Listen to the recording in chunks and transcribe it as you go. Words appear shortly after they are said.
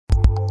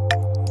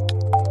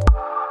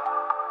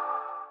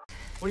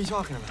What are you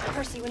talking about?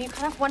 Percy, when you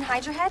cut off one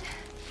Hydra head,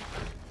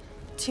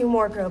 2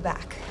 more grow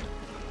back.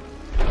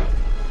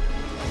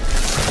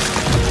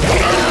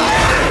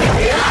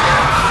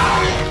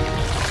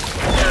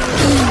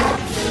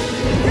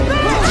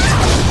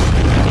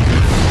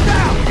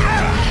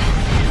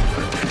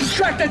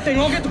 Distract that thing,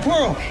 I'll get the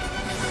pearl!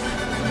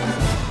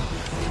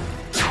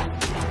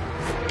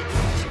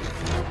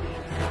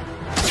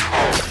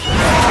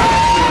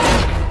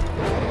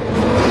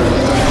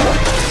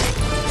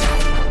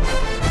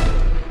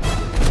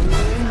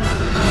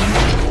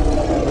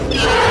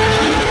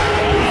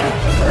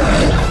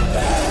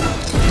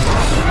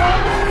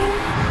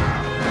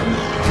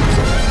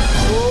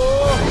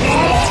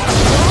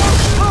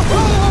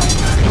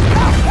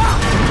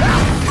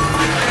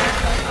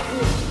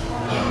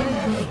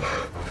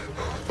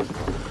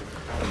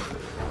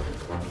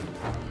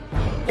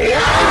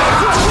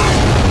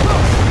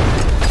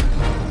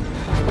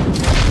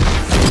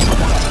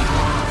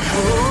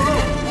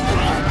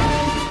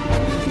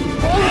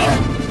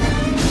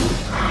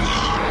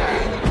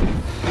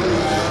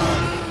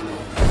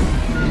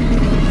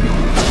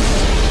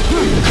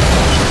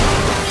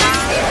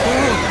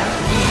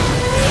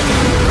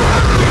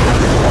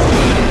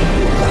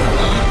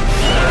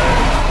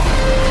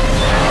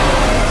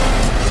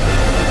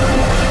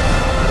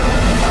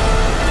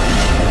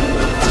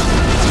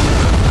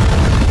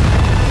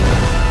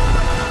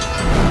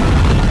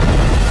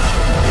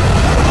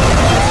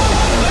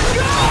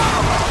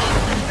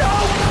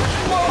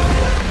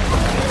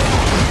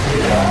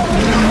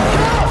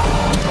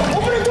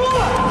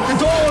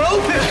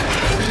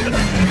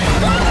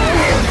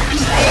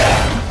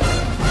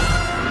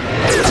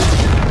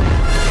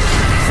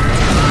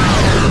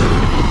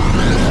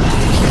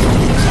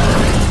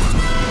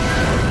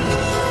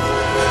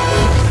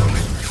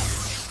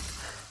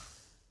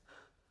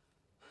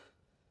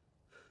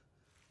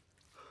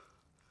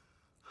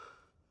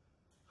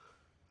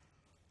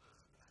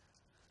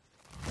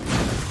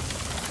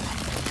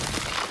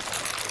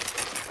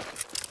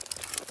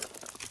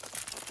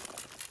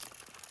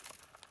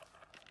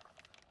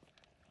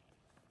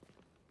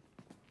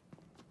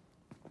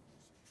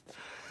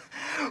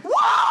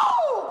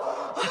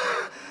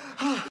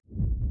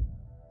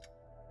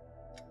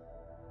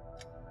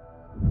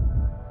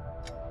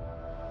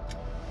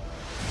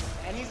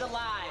 And he's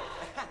alive.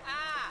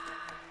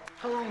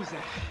 How long was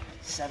that?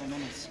 7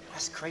 minutes.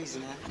 That's crazy,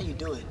 man. How do you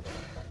do it?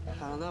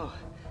 I don't know.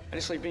 I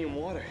just like being in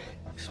water.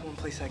 It's one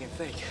place I can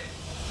think.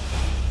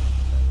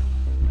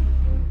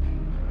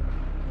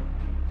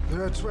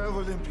 There are 12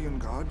 Olympian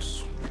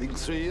gods. Big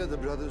 3 are the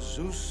brothers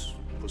Zeus,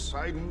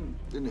 Poseidon,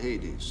 and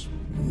Hades.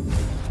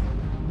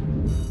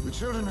 The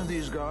children of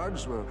these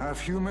gods were half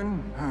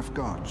human, half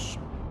gods.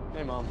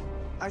 Hey, Mom.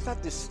 I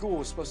thought this school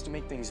was supposed to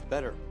make things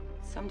better.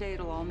 Someday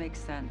it'll all make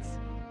sense.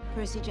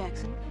 Percy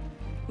Jackson,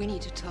 we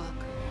need to talk.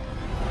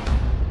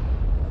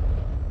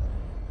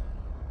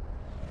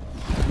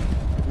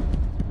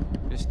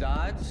 Miss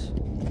Dodds?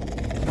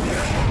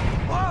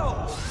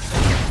 Whoa!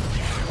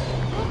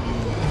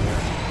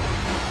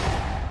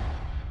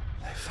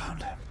 They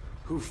found him.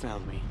 Who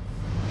found me?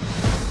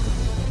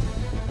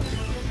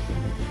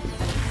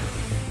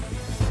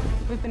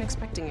 We've been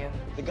expecting you.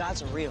 The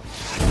gods are real.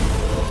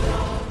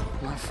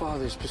 My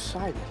father's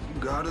Poseidon.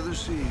 God of the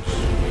seas.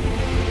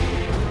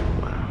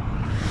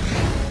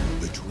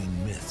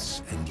 Between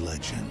myths and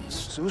legends.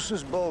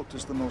 Zeus's bolt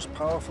is the most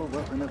powerful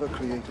weapon ever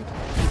created.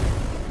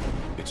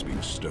 It's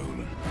been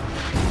stolen.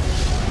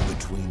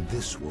 Between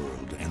this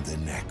world and the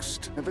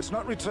next. If it's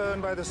not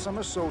returned by the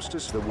summer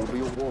solstice, there will be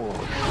a war.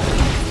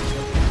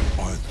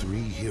 Are 3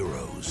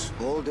 heroes.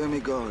 All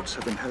demi-gods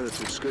have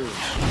inherited skills.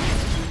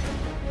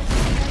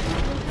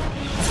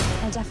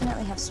 I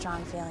definitely have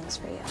strong feelings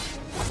for you.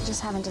 I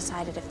just haven't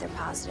decided if they're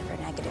positive or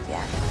negative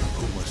yet.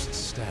 Who must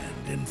stand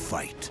and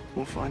fight.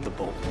 We'll find the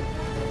bolt.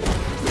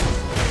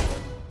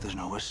 There's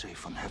nowhere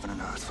safe on heaven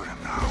and earth for him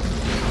now.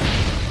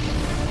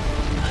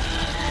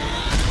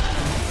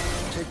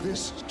 Take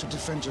this to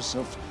defend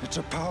yourself. It's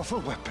a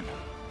powerful weapon.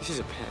 This is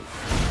a pen.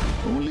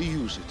 Only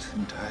use it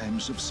in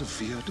times of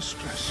severe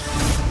distress.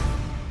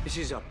 This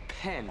is a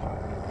pen.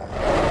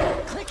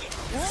 Click it.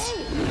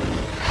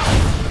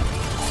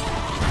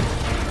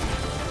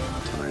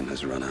 Time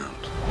has run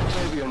out.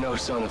 Maybe you're no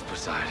son of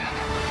Poseidon.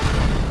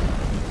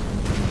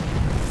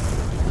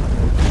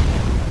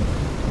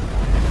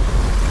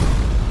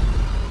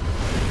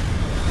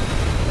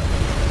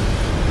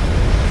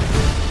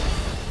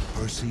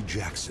 Percy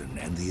Jackson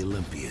and the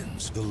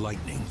Olympians, the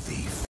lightning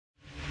thief.